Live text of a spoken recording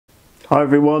Hi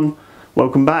everyone,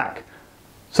 welcome back.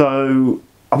 So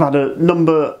I've had a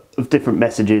number of different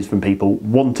messages from people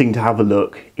wanting to have a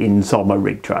look inside my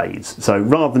rig trays. So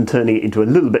rather than turning it into a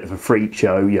little bit of a freak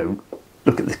show,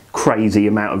 look at the crazy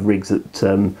amount of rigs that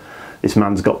this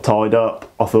man's got tied up,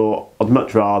 I thought I'd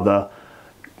much rather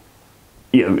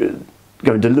go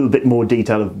into a little bit more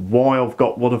detail of why I've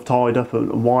got what I've tied up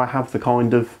and why I have the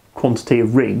kind of quantity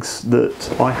of rigs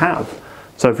that I have.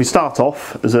 So if we start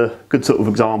off as a good sort of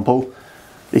example,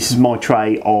 this is my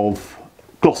tray of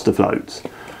Gloucester floats.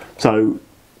 So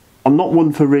I'm not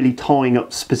one for really tying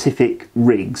up specific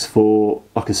rigs for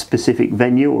like a specific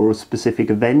venue or a specific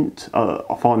event.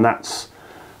 I find that's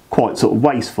quite sort of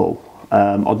wasteful.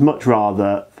 I'd much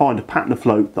rather find a pattern of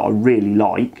float that I really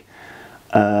like,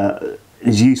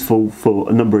 is useful for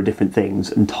a number of different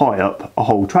things, and tie up a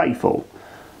whole tray full.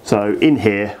 So in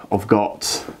here I've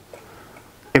got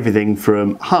everything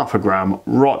from 0.5 gram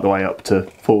right the way up to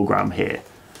 4 gram here.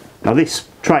 Now this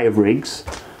tray of rigs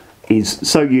is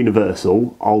so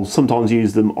universal. I'll sometimes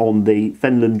use them on the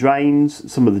Fenland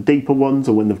drains, some of the deeper ones,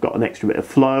 or when they've got an extra bit of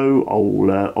flow,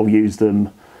 I'll use them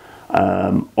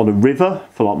on a river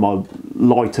for like my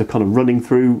lighter kind of running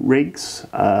through rigs.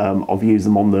 I've used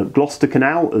them on the Gloucester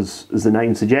Canal, as the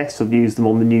name suggests. I've used them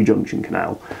on the New Junction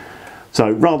Canal.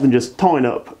 So rather than just tying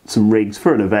up some rigs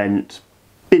for an event,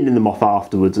 binning them off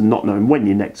afterwards and not knowing when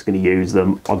you're next going to use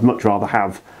them, I'd much rather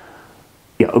have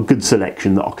a good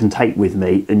selection that I can take with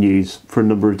me and use for a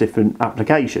number of different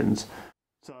applications.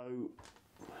 So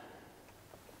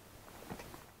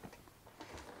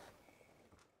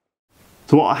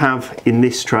what I have in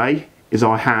this tray is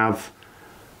I have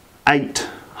 8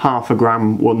 0.5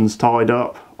 gram ones tied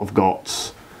up. I've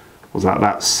got, what's that,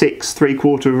 about 6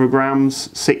 3/4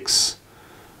 grams, 6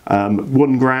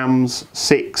 1 grams,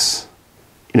 6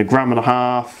 in 1.5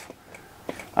 grams,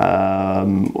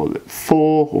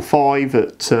 4 or 5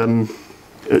 at 2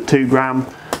 gram.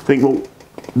 I think, well,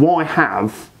 why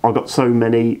have I got so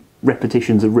many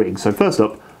repetitions of rigs? So first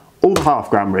up, all the 0.5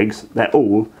 gram rigs, they're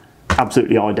all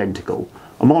absolutely identical.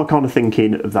 And my kind of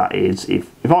thinking of that is, if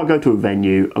I go to a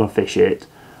venue and I fish it,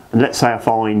 and let's say I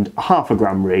find a 0.5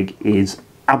 gram rig is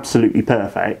absolutely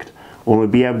perfect, I want to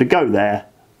be able to go there,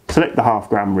 select the 0.5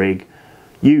 gram rig,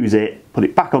 use it, put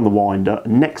it back on the winder,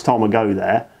 and next time I go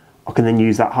there, I can then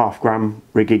use that 0.5 gram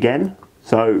rig again.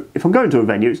 So if I'm going to a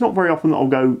venue, it's not very often that I'll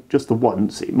go just the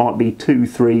once. It might be 2,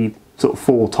 3, sort of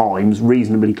 4 times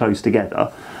reasonably close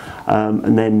together,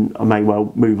 and then I may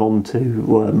well move on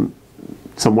to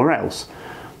somewhere else.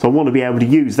 So I want to be able to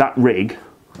use that rig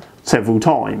several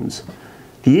times.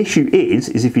 The issue is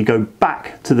if you go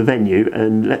back to the venue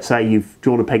and let's say you've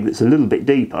drawn a peg that's a little bit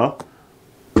deeper,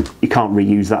 you can't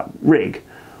reuse that rig.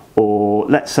 Or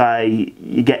let's say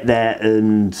you get there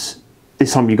and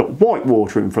this time you've got white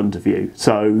water in front of you,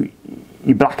 so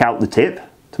you black out the tip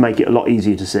to make it a lot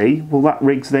easier to see. Well, that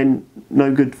rig's then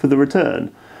no good for the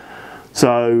return.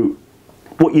 So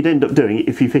what you'd end up doing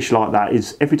if you fish like that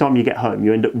is every time you get home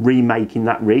you end up remaking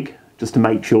that rig just to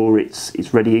make sure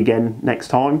it's ready again next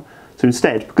time. So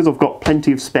instead, because I've got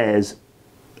plenty of spares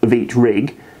of each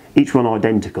rig, each one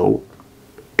identical,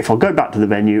 if I go back to the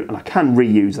venue and I can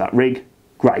reuse that rig,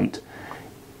 great.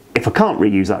 If I can't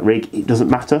reuse that rig, it doesn't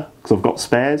matter because I've got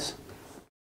spares.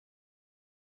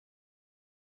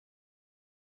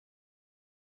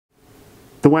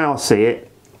 The way I see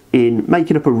it, in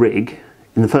making up a rig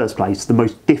in the first place, the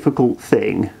most difficult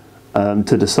thing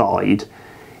to decide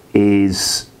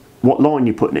is what line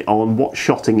you're putting it on, what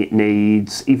shotting it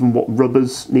needs, even what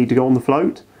rubbers need to go on the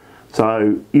float.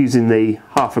 So using the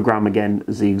 0.5 gram again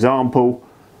as the example,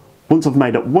 once I've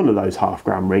made up one of those 0.5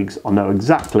 gram rigs, I know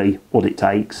exactly what it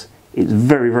takes. It's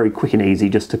very, very quick and easy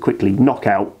just to quickly knock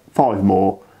out 5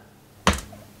 more,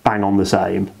 bang on the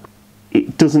same.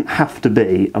 It doesn't have to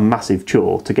be a massive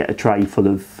chore to get a tray full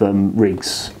of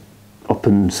rigs up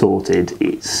and sorted.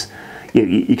 It's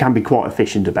you can be quite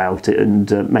efficient about it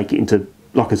and make it into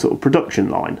like a sort of production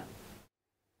line.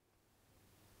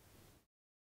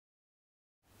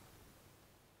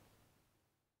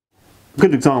 A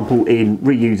good example in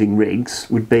reusing rigs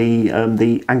would be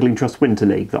the Angling Trust Winter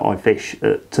League that I fish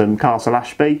at Castle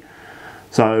Ashby.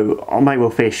 So I may well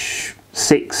fish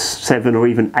 6, 7 or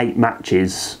even 8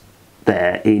 matches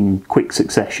there in quick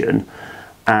succession,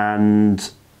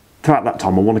 and throughout that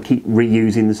time I want to keep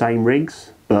reusing the same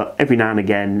rigs, but every now and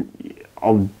again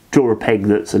I'll draw a peg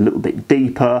that's a little bit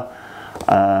deeper,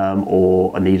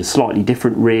 or I need a slightly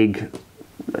different rig,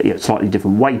 slightly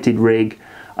different weighted rig.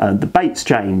 The baits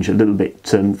change a little bit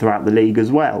throughout the league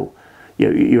as well.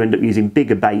 You end up using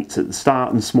bigger baits at the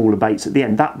start and smaller baits at the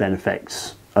end. That then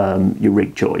affects your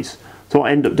rig choice. So what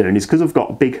I end up doing is, because I've got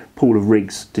a big pool of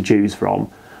rigs to choose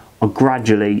from, I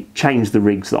gradually change the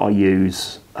rigs that I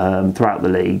use throughout the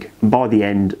league, and by the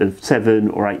end of 7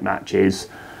 or 8 matches,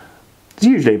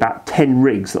 there's usually about 10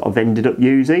 rigs that I've ended up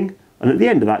using, and at the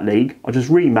end of that league I just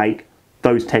remake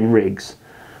those 10 rigs.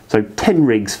 So 10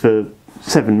 rigs for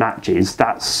 7 matches,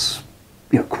 that's,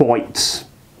 you know, quite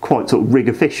sort of rig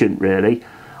efficient really.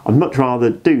 I'd much rather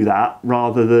do that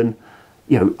rather than,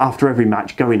 you know, after every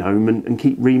match going home and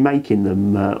keep remaking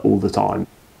them all the time.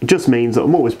 It just means that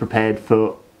I'm always prepared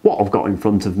for what I've got in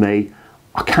front of me.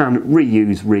 I can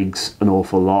reuse rigs an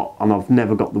awful lot, and I've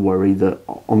never got the worry that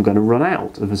I'm going to run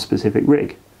out of a specific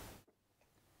rig.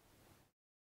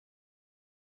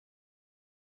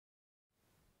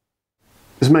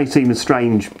 This may seem a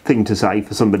strange thing to say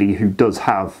for somebody who does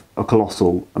have a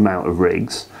colossal amount of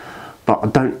rigs, but I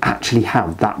don't actually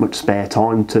have that much spare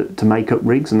time to make up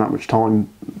rigs and that much time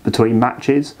between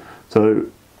matches. So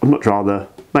I'd much rather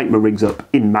make my rigs up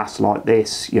in mass like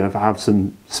this. You know, if I have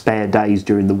some spare days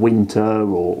during the winter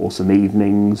or some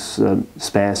evenings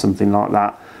spare, something like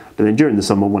that. But then during the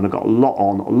summer, when I've got a lot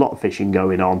on, a lot of fishing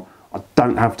going on, I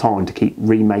don't have time to keep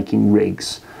remaking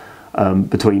rigs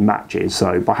between matches.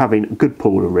 So by having a good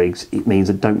pool of rigs, it means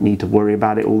I don't need to worry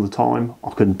about it all the time.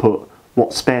 I can put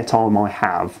what spare time I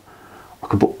have, I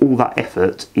can put all that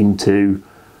effort into,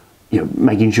 you know,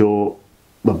 making sure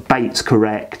the bait's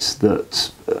correct,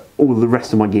 that all the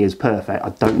rest of my gear is perfect. I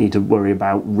don't need to worry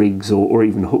about rigs or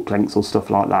even hook lengths or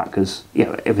stuff like that, because, you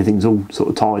know, everything's all sort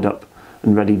of tied up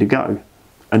and ready to go.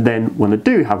 And then when I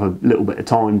do have a little bit of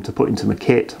time to put into my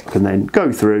kit, I can then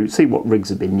go through, see what rigs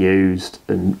have been used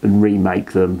and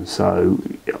remake them, so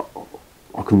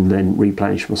I can then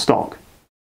replenish my stock.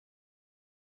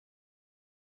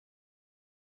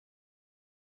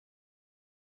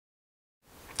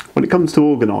 When it comes to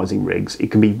organising rigs,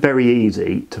 it can be very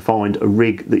easy to find a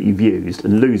rig that you've used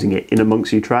and losing it in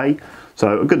amongst your tray.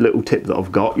 So a good little tip that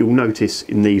I've got, you'll notice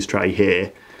in these tray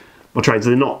here, my trays,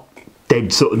 they're not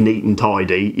dead sort of neat and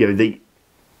tidy. You know,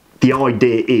 the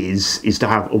idea is to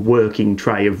have a working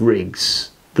tray of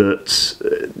rigs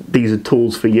that these are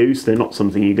tools for use. They're not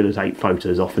something you're going to take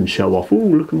photos off and show off. Oh,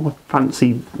 look at my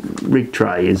fancy rig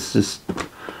tray. It's just,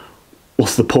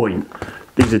 what's the point?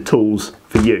 These are tools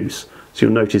for use. So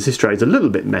you'll notice this tray is a little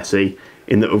bit messy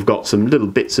in that we've got some little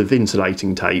bits of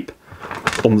insulating tape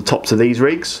on the tops of these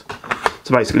rigs.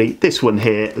 So basically this one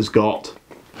here has got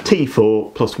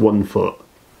T4 plus 1 foot.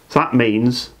 So that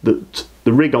means that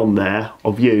the rig on there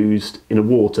I've used in a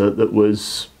water that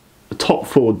was a top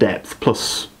 4 depth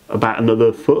plus about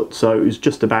another foot, so it was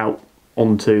just about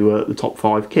onto the top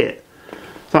 5 kit. So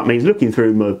that means looking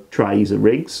through my trays of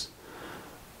rigs,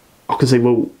 I can see,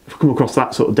 well, if I come across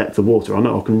that sort of depth of water, I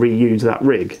know I can reuse that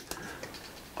rig.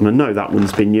 And I know that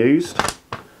one's been used.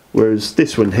 Whereas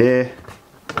this one here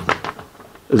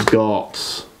has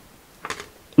got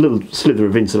a little slither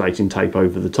of insulating tape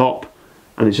over the top,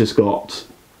 and it's just got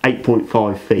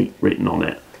 8.5 feet written on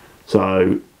it.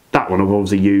 So that one I've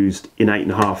obviously used in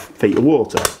 8.5 feet of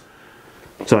water.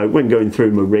 So when going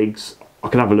through my rigs, I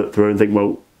can have a look through and think,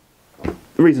 well,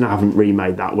 the reason I haven't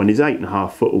remade that one is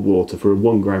 8.5 foot of water for a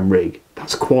 1 gram rig.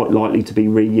 That's quite likely to be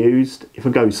reused. If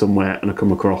I go somewhere and I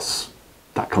come across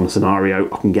that kind of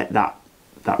scenario, I can get that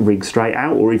rig straight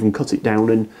out, or even cut it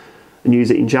down and use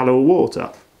it in shallower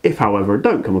water. If, however, I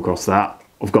don't come across that,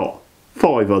 I've got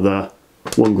 5 other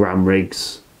 1 gram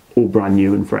rigs, all brand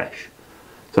new and fresh.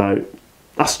 So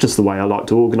that's just the way I like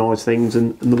to organise things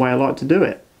and the way I like to do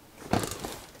it.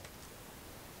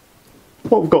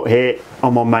 What I've got here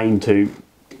are my main 2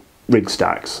 rig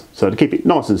stacks. So to keep it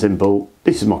nice and simple,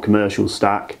 this is my commercial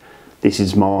stack, this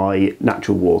is my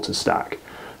natural water stack.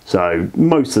 So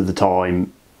most of the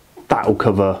time that will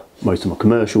cover most of my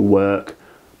commercial work,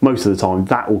 most of the time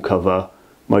that will cover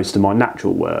most of my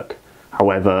natural work.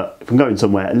 However, if I'm going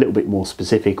somewhere a little bit more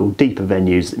specific or deeper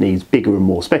venues that needs bigger and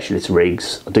more specialist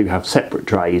rigs, I do have separate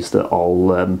trays that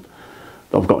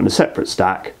I've got in a separate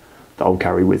stack that I'll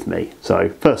carry with me. So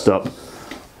first up,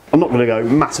 I'm not going to go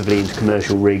massively into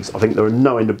commercial rigs. I think there are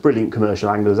no end of brilliant commercial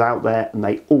anglers out there, and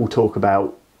they all talk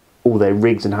about all their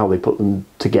rigs and how they put them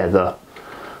together.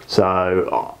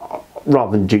 So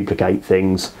rather than duplicate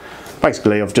things,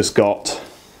 basically I've just got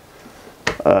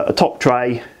a top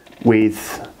tray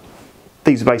with,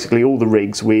 these are basically all the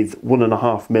rigs with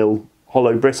 1.5mm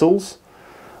hollow bristles.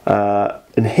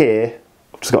 And here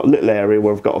I've just got a little area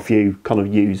where I've got a few kind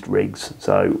of used rigs,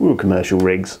 so all commercial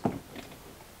rigs.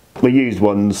 My used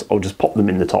ones, I'll just pop them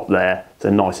in the top there. They're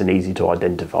nice and easy to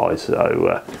identify,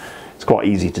 so it's quite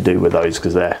easy to do with those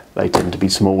because they tend to be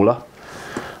smaller.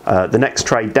 The next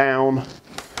tray down,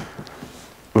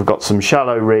 we've got some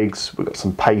shallow rigs, we've got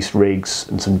some paste rigs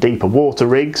and some deeper water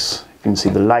rigs. You can see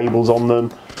the labels on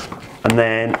them. And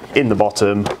then in the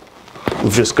bottom,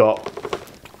 we've just got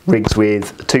rigs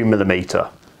with a 2mm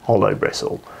hollow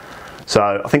bristle.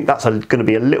 So I think that's going to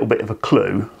be a little bit of a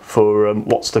clue for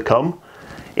what's to come,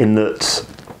 in that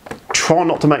try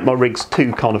not to make my rigs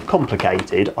too kind of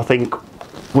complicated. I think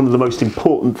one of the most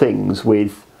important things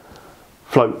with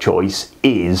float choice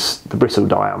is the bristle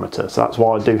diameter. So that's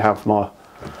why I do have my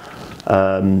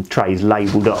trays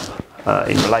labelled up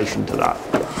in relation to that.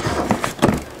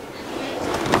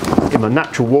 In my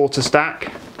natural water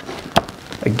stack,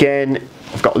 again,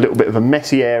 I've got a little bit of a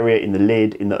messy area in the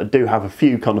lid, in that I do have a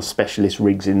few kind of specialist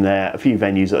rigs in there, a few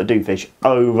venues that I do fish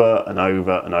over and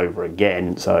over and over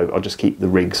again, so I'll just keep the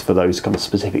rigs for those kind of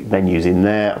specific venues in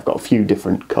there. I've got a few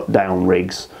different cut down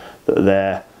rigs that are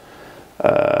there.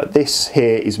 This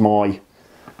here is my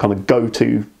kind of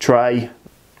go-to tray.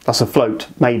 That's a float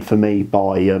made for me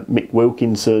by Mick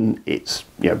Wilkinson. It's,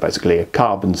 you know, basically a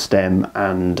carbon stem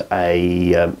and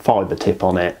a fibre tip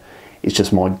on it. It's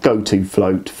just my go-to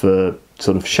float for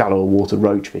sort of shallow water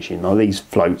roach fishing. Now these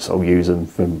floats, I'll use them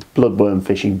from bloodworm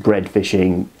fishing, bread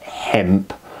fishing,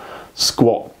 hemp,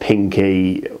 squat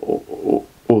pinky,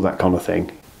 all that kind of thing.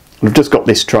 And I've just got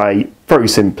this tray very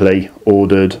simply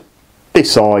ordered.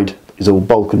 This side is all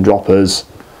bulk and droppers,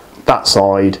 that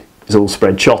side is all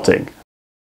spread shotting.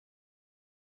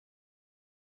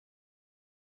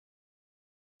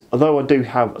 Although I do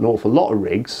have an awful lot of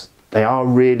rigs, they are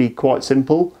really quite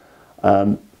simple.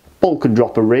 Bulk and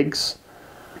dropper rigs,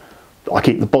 I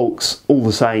keep the bulks all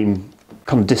the same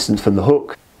kind of distance from the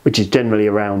hook, which is generally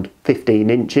around 15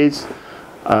 inches.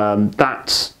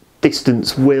 That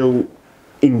distance will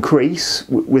increase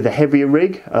with a heavier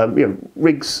rig. You know,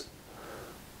 rigs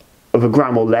of a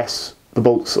gram or less, the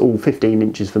bulk's all 15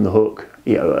 inches from the hook.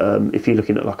 You know, if you're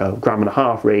looking at like a 1.5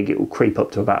 gram rig, it will creep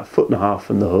up to about 1.5 foot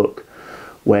from the hook.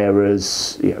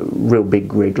 Whereas, you know, real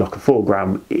big rig like a 4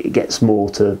 gram, it gets more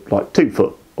to like 2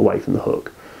 foot away from the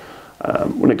hook.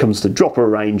 When it comes to dropper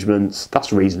arrangements,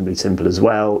 that's reasonably simple as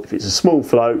well. If it's a small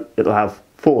float, it'll have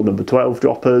 4 number 12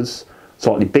 droppers.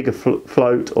 Slightly bigger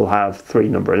float will have 3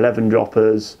 number 11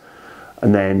 droppers.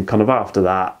 And then kind of after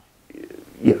that,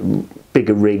 you know,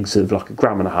 bigger rigs of like a 1.5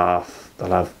 grams, they'll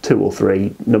have 2 or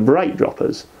 3 number 8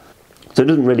 droppers. So it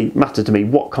doesn't really matter to me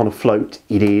what kind of float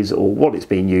it is or what it's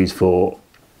being used for.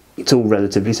 It's all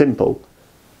relatively simple.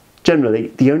 Generally,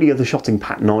 the only other shotting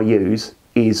pattern I use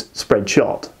is spread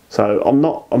shot. So I'm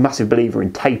not a massive believer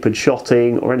in tapered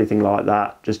shotting or anything like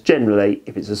that. Just generally,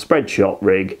 if it's a spread shot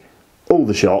rig, all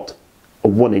the shot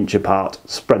are 1 inch apart,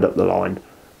 spread up the line.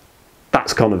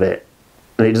 That's kind of it.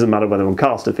 And it doesn't matter whether I'm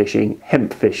caster fishing,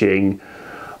 hemp fishing,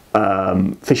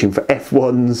 fishing for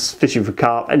F1s, fishing for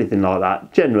carp, anything like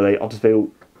that. Generally, I just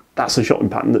feel that's a shotting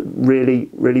pattern that really,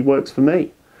 really works for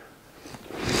me.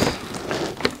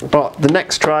 But the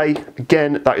next tray,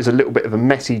 again, that is a little bit of a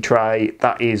messy tray.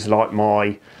 That is like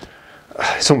my,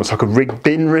 it's almost like a rig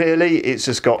bin really. It's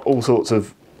just got all sorts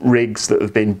of rigs that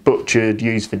have been butchered,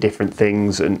 used for different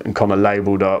things and kind of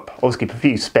labelled up. I always keep a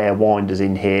few spare winders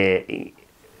in here.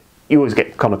 You always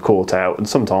get kind of caught out, and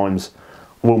sometimes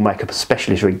we'll make up a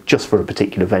specialist rig just for a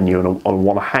particular venue and I'll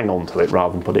want to hang on to it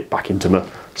rather than put it back into my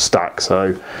stack. So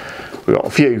we've got a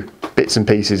few bits and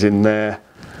pieces in there.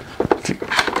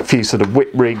 A few sort of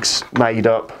whip rigs made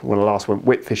up when I last went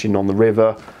whip fishing on the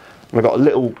river. And I've got a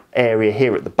little area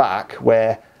here at the back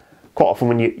where quite often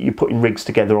when you're putting rigs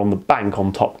together on the bank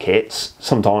on top kits,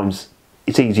 sometimes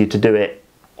it's easier to do it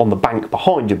on the bank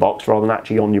behind your box rather than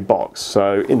actually on your box.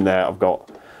 So in there I've got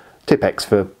Tipex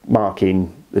for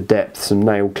marking the depth, some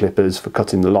nail clippers for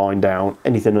cutting the line down,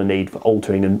 anything I need for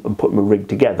altering and putting my rig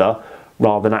together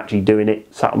rather than actually doing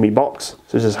it sat on my box.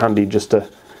 So it's just handy just to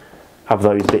have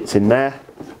those bits in there.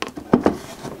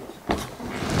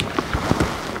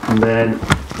 And then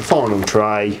the final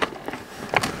tray,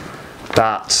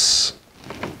 that's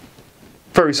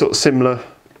very sort of similar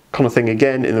kind of thing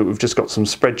again, in that we've just got some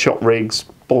spread shot rigs,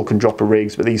 bulk and dropper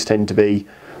rigs, but these tend to be,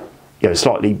 you know,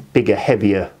 slightly bigger,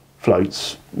 heavier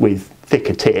floats with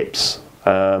thicker tips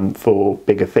for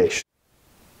bigger fish.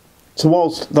 So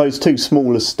whilst those two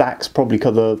smaller stacks probably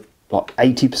cover like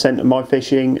 80% of my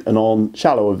fishing, and on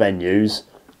shallower venues,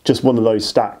 just one of those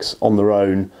stacks on their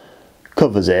own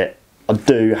covers it, I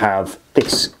do have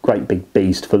this great big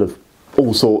beast full of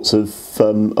all sorts of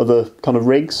other kind of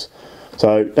rigs.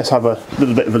 So let's have a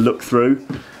little bit of a look through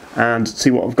and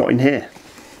see what I've got in here.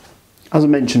 As I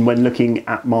mentioned when looking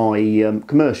at my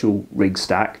commercial rig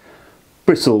stack,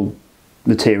 bristle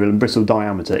material and bristle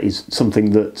diameter is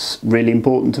something that's really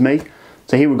important to me.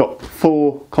 So here we've got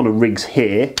 4 kind of rigs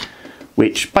here.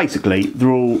 which basically they're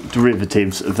all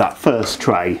derivatives of that first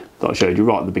tray that I showed you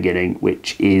right at the beginning,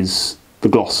 which is the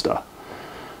Gloucester.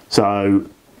 So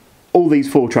all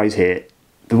these 4 trays here,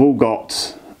 they've all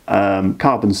got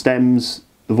carbon stems.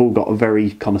 They've all got a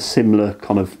very kind of similar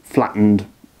kind of flattened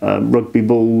rugby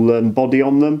ball body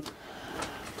on them.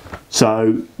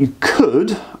 So you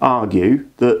could argue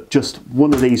that just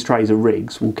one of these trays of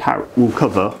rigs will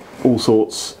cover all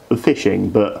sorts of fishing,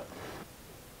 but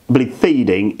I believe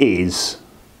feeding is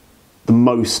the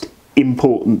most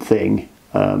important thing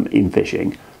in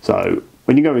fishing. So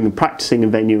when you're going and practicing a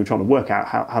venue and trying to work out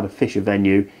how to fish a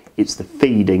venue, it's the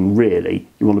feeding really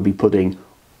you want to be putting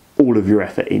all of your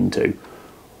effort into.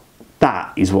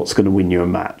 That is what's going to win you a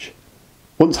match.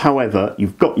 Once, however,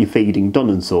 you've got your feeding done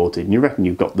and sorted, and you reckon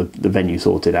you've got the venue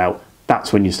sorted out,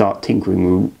 that's when you start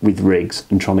tinkering with rigs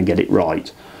and trying to get it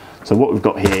right. So what we've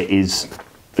got here is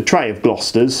a tray of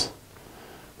Gloucesters,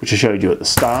 which I showed you at the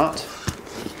start.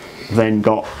 Then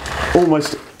got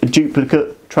almost a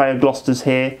duplicate tray of Gloucesters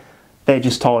here. They're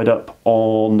just tied up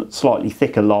on slightly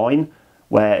thicker line,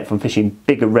 where if I'm fishing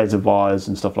bigger reservoirs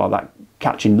and stuff like that,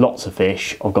 catching lots of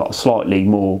fish, I've got a slightly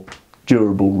more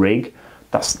durable rig.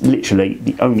 That's literally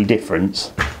the only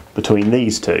difference between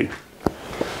these two.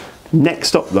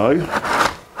 Next up though,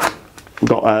 we've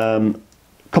got a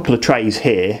couple of trays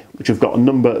here which have got a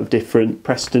number of different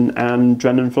Preston and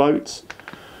Drennan floats.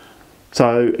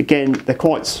 So again, they're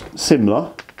quite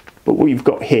similar, but what you've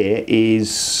got here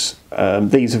is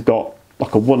these have got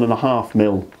like a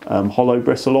 1.5mm hollow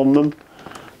bristle on them,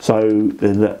 so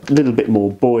they're a little bit more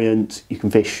buoyant. You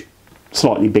can fish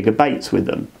slightly bigger baits with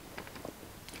them.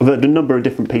 I've heard a number of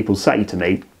different people say to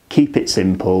me, keep it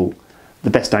simple. The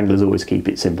best anglers always keep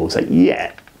it simple. Say,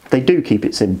 yeah, they do keep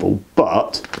it simple,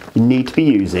 but you need to be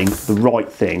using the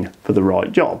right thing for the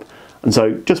right job. And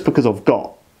so just because I've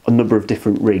got a number of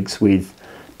different rigs with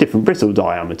different bristle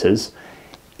diameters,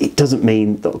 it doesn't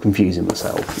mean that I'm confusing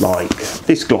myself. Like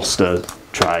this Gloucester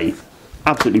tray,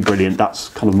 absolutely brilliant. That's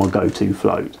kind of my go-to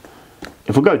float.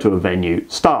 If I go to a venue,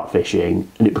 start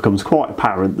fishing, and it becomes quite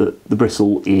apparent that the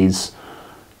bristle is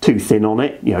too thin on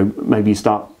it, you know, maybe you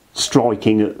start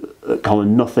striking at kind of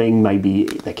nothing, maybe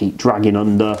they keep dragging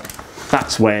under,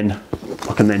 that's when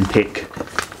I can then pick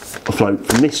a float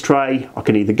from this tray. I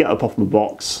can either get up off my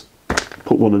box,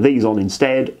 put one of these on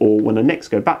instead, or when I next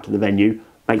go back to the venue,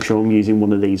 make sure I'm using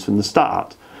one of these from the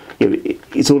start. You know,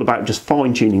 it's all about just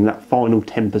fine-tuning that final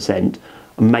 10%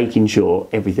 and making sure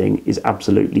everything is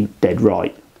absolutely dead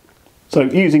right. So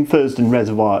using Thurston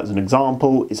Reservoir as an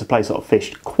example, it's a place that I've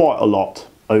fished quite a lot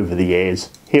over the years.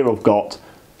 Here I've got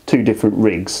 2 different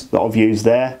rigs that I've used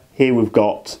there. Here we've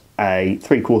got a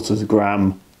 3/4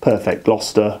 gram Perfect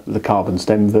Gloucester with a carbon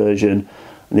stem version,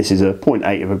 and this is a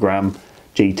 0.8 of a gram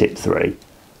G-tip 3.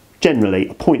 Generally,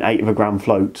 a 0.8 of a gram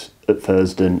float at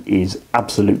Thurston is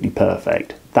absolutely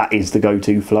perfect. That is the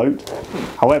go-to float.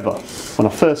 However, when I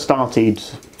first started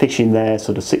fishing there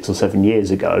sort of 6 or 7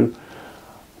 years ago,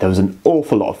 there was an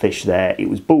awful lot of fish there. It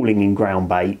was balling in ground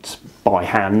bait by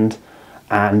hand,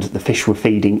 and the fish were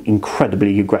feeding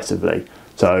incredibly aggressively.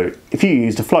 So if you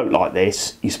used a float like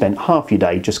this, you spent half your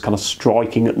day just kind of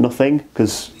striking at nothing,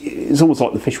 because it's almost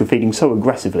like the fish were feeding so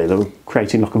aggressively they were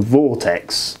creating like a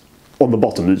vortex on the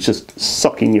bottom that's just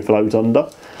sucking your float under.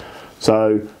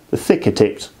 So the thicker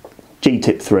tipped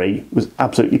G-tip 3 was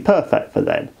absolutely perfect for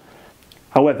then.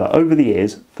 However, over the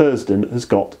years, Thurston has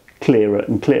got clearer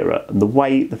and clearer, and the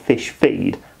way the fish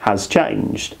feed has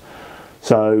changed.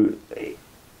 So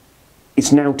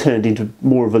it's now turned into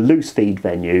more of a loose feed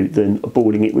venue than a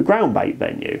balling it with ground bait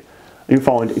venue. And you'll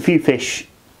find if you fish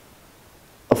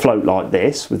a float like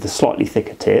this with a slightly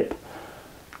thicker tip,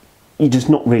 you're just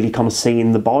not really kind of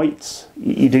seeing the bites.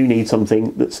 You do need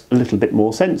something that's a little bit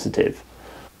more sensitive.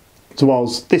 So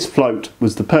whilst this float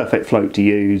was the perfect float to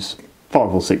use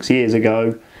 5 or 6 years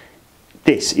ago,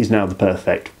 this is now the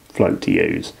perfect float to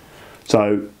use.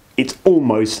 So it's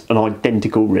almost an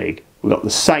identical rig. We've got the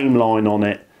same line on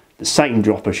it, the same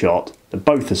dropper shot, they're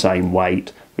both the same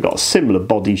weight, they've got a similar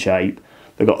body shape,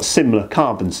 they've got a similar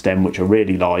carbon stem, which I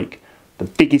really like. The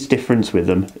biggest difference with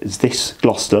them is this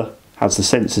Gloucester has the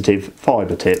sensitive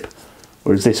fibre tip,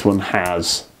 whereas this one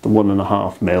has the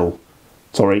 1.5mm,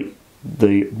 sorry,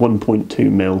 the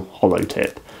 1.2mm hollow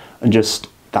tip. And just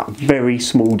that very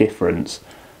small difference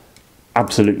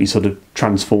absolutely sort of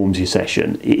transforms your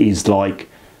session. It is like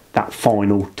that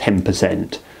final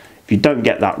 10%. If you don't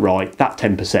get that right, that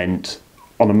 10%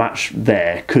 on a match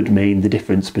there could mean the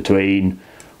difference between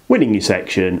winning your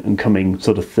section and coming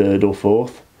sort of 3rd or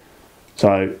 4th.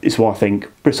 So it's why I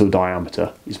think bristle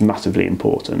diameter is massively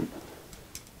important.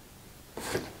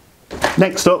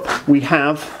 Next up we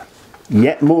have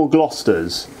yet more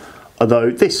Gloucesters, although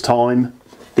this time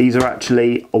these are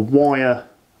actually a wire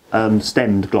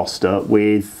stemmed Gloucester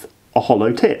with a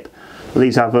hollow tip.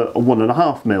 These have a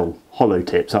 1.5mm hollow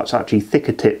tip, so it's actually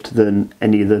thicker tipped than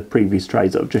any of the previous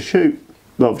trays that I've just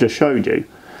showed you.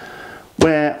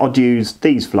 Where I'd use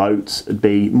these floats, it'd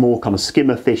be more kind of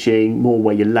skimmer fishing, more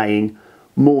where you're laying,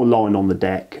 more line on the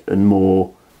deck, and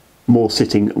more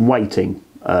sitting and waiting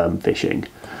fishing.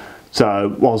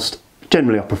 So whilst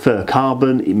generally I prefer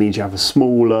carbon, it means you have a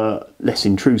smaller, less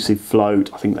intrusive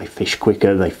float. I think they fish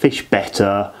quicker, they fish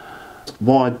better.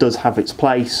 Wire does have its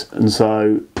place, and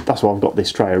so that's why I've got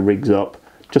this tray of rigs up,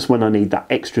 just when I need that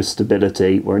extra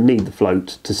stability, where I need the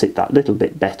float to sit that little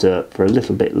bit better for a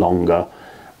little bit longer.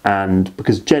 And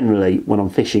because generally when I'm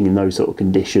fishing in those sort of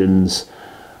conditions,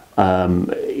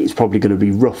 it's probably going to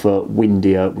be rougher,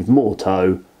 windier, with more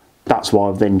tow. That's why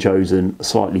I've then chosen a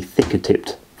slightly thicker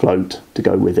tipped float to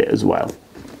go with it as well.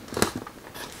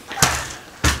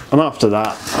 And after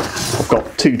that, I've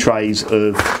got 2 trays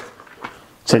of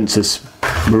Sensus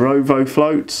Morovo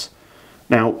floats.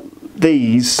 Now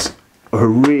these are a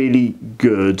really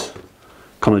good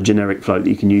kind of generic float that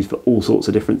you can use for all sorts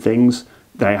of different things.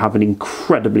 They have an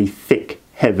incredibly thick,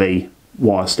 heavy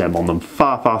wire stem on them,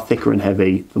 far thicker and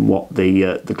heavy than what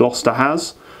the Gloucester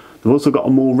has. They've also got a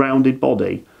more rounded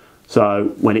body,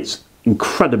 so when it's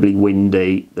incredibly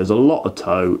windy, there's a lot of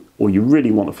tow, or you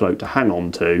really want a float to hang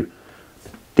on to,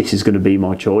 this is going to be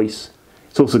my choice.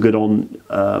 It's also good on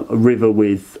a river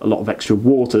with a lot of extra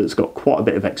water. It's got quite a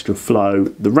bit of extra flow.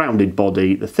 The rounded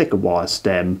body, the thicker wire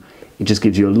stem, it just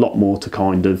gives you a lot more to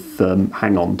kind of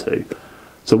hang on to.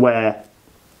 So where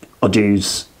I'd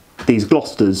use these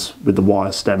Gloucesters with the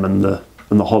wire stem and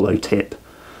the hollow tip,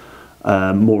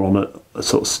 more on a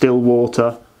sort of still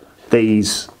water.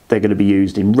 These, they're going to be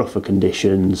used in rougher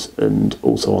conditions and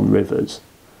also on rivers.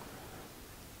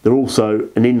 They're also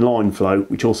an inline float,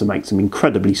 which also makes them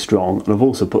incredibly strong, and I've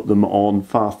also put them on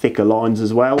far thicker lines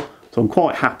as well. So I'm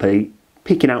quite happy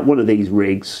picking out one of these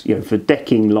rigs, you know, for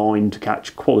decking line to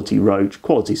catch quality roach,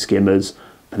 quality skimmers,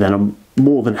 and then I'm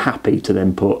more than happy to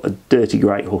then put a dirty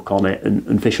great hook on it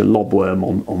and fish a lobworm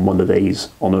on one of these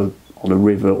on a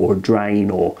river or a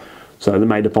drain, or so they're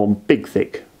made up on big,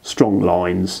 thick, strong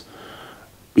lines.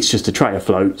 It's just a tray of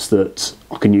floats that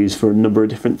I can use for a number of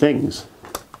different things.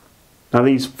 Now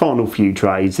these final few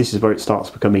trays, this is where it starts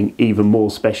becoming even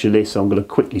more specialist, so I'm going to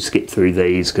quickly skip through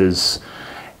these because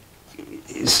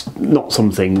it's not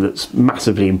something that's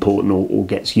massively important or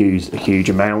gets used a huge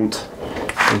amount.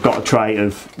 I've got a tray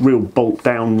of real bolt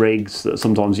down rigs that are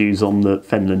sometimes used on the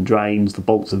Fenland drains. The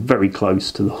bolts are very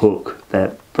close to the hook,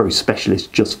 they're very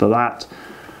specialist just for that.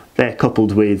 They're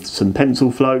coupled with some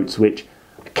pencil floats, which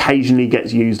occasionally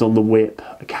gets used on the whip.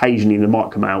 Occasionally they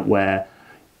might come out where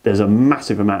there's a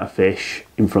massive amount of fish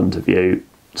in front of you,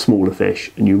 smaller fish,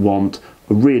 and you want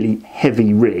a really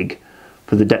heavy rig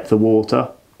for the depth of water.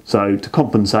 So to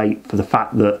compensate for the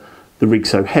fact that the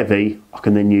rig's so heavy, I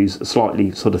can then use a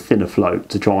slightly sort of thinner float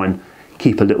to try and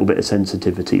keep a little bit of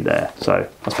sensitivity there. So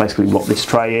that's basically what this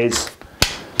tray is.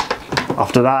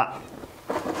 After that,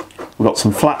 we've got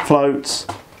some flat floats.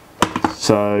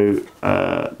 So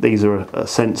these are a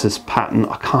Sensus pattern.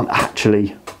 I can't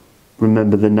actually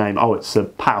remember the name. Oh, it's a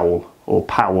Powell or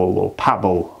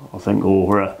Pabble, I think,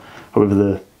 or however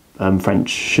the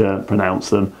French pronounce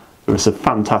them. It's a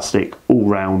fantastic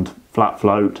all-round flat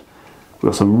float. We've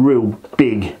got some real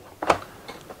big,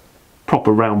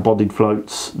 proper round-bodied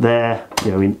floats there,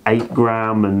 you know, in 8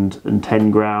 gram and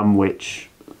 10 gram, which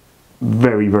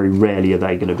very rarely are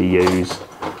they going to be used.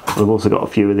 I've also got a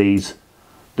few of these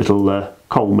little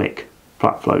Colmic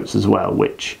flat floats as well,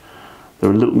 which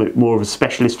they're a little bit more of a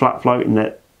specialist flat float in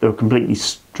that they're a completely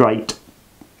straight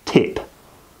tip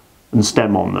and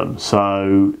stem on them,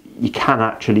 so you can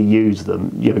actually use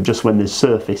them, you know, just when there's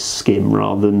surface skim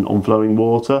rather than on flowing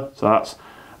water. So that's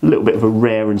a little bit of a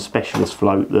rare and specialist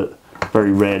float that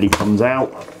very rarely comes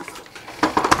out.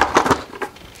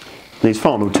 These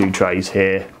final 2 trays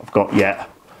here, I've got yet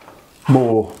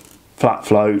more flat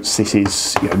floats. This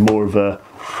is, you know, more of a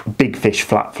big fish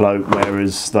flat float,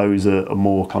 whereas those are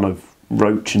more kind of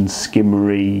roach and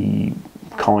skimmery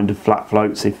kind of flat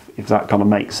floats, if that kind of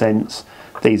makes sense.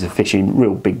 These are fishing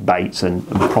real big baits and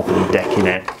properly decking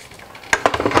it.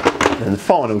 And the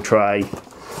final tray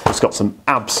has got some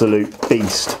absolute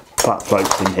beast flat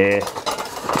floats in here.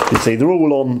 You can see they're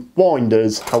all on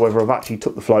winders, however I've actually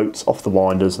took the floats off the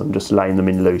winders and I'm just laying them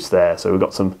in loose there. So we've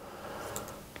got some,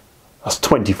 that's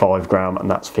 25 gram and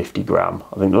that's 50 gram.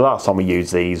 I think the last time we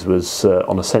used these was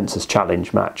on a Sensus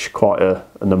Challenge match quite a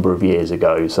number of years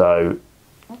ago, so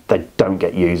they don't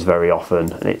get used very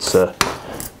often, and it's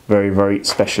very, very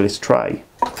specialist tray.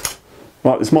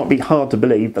 Right, this might be hard to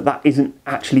believe, but that isn't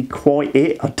actually quite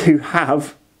it. I do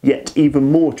have yet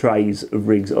even more trays of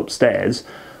rigs upstairs,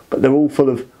 but they're all full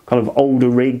of kind of older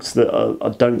rigs that I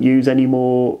don't use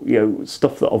anymore, you know,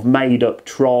 stuff that I've made up,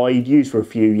 tried, used for a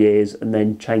few years and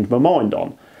then changed my mind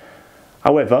on.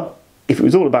 However, if it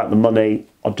was all about the money,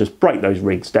 I'd just break those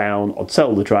rigs down, I'd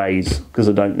sell the trays because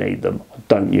I don't need them, I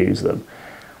don't use them.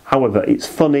 However, it's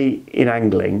funny in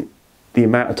angling the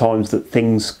amount of times that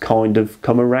things kind of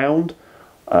come around.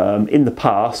 In the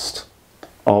past,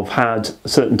 I've had a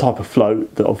certain type of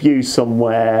float that I've used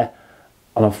somewhere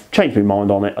and I've changed my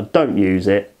mind on it, I don't use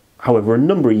it. However, a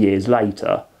number of years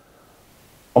later,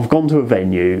 I've gone to a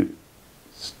venue,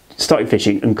 started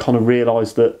fishing and kind of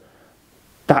realised that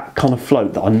that kind of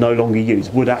float that I no longer use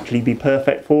would actually be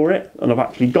perfect for it. And I've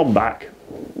actually gone back,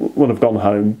 when I've gone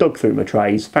home, dug through my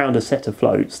trays, found a set of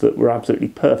floats that were absolutely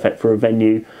perfect for a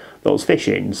venue that I was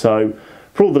fishing. So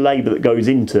for all the labour that goes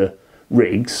into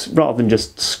rigs, rather than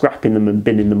just scrapping them and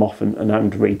binning them off and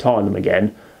having to retie them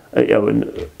again,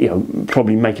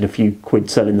 probably making a few quid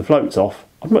selling the floats off,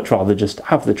 I'd much rather just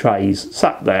have the trays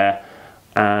sat there,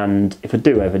 and if I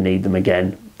do ever need them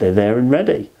again, they're there and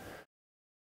ready.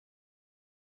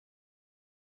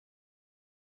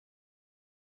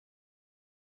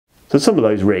 So some of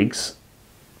those rigs,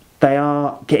 they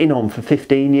are getting on for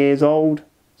 15 years old.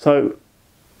 So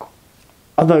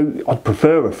although I'd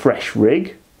prefer a fresh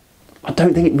rig, I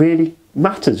don't think it really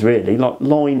matters really. Like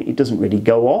line, it doesn't really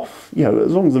go off. You know,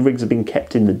 as long as the rigs have been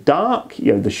kept in the dark,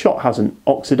 you know, the shot hasn't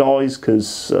oxidised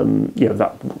because, you know,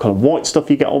 that kind of white stuff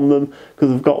you get on them because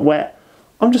they've got wet.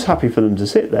 I'm just happy for them to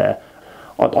sit there.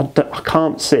 I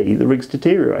can't see the rigs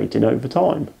deteriorating over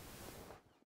time.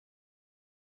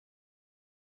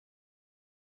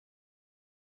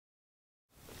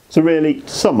 So really, to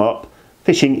sum up,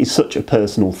 fishing is such a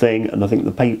personal thing, and I think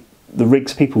the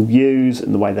rigs people use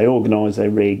and the way they organise their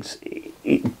rigs,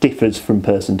 it differs from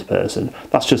person to person.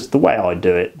 That's just the way I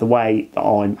do it, the way that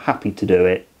I'm happy to do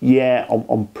it. Yeah,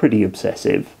 I'm pretty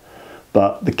obsessive,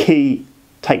 but the key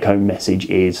take-home message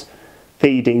is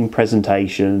feeding,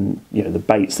 presentation, you know, the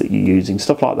baits that you're using,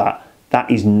 stuff like that. That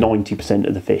is 90%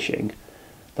 of the fishing.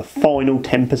 The final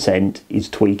 10% is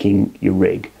tweaking your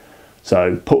rig.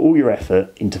 So put all your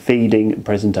effort into feeding and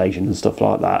presentation and stuff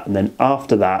like that, and then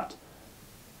after that,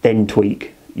 then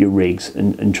tweak your rigs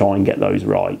and try and get those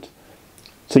right.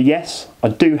 So yes, I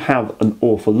do have an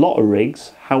awful lot of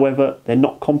rigs, however, they're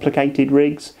not complicated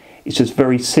rigs, it's just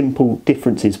very simple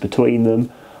differences between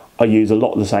them. I use a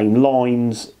lot of the same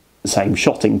lines, the same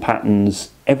shotting patterns,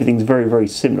 everything's very, very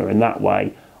similar in that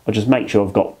way. I just make sure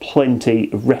I've got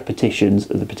plenty of repetitions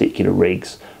of the particular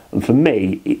rigs, and for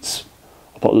me,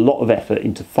 I put a lot of effort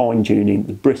into fine-tuning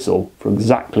the bristle for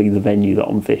exactly the venue that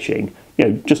I'm fishing, you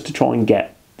know, just to try and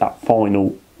get that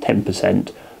final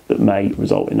 10% that may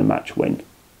result in a match win.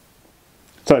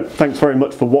 So thanks very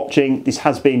much for watching. This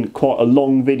has been quite a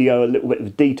long video, a little bit of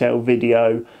a detailed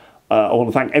video. I want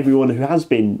to thank everyone who has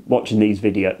been watching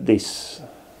this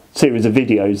series of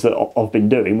videos that I've been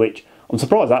doing, which I'm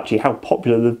surprised actually how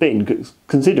popular they've been,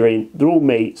 considering they're all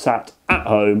me sat at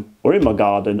home or in my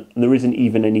garden and there isn't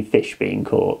even any fish being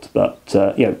caught. But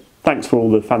you know, thanks for all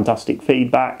the fantastic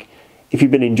feedback. If you've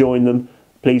been enjoying them,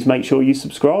 please make sure you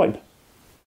subscribe.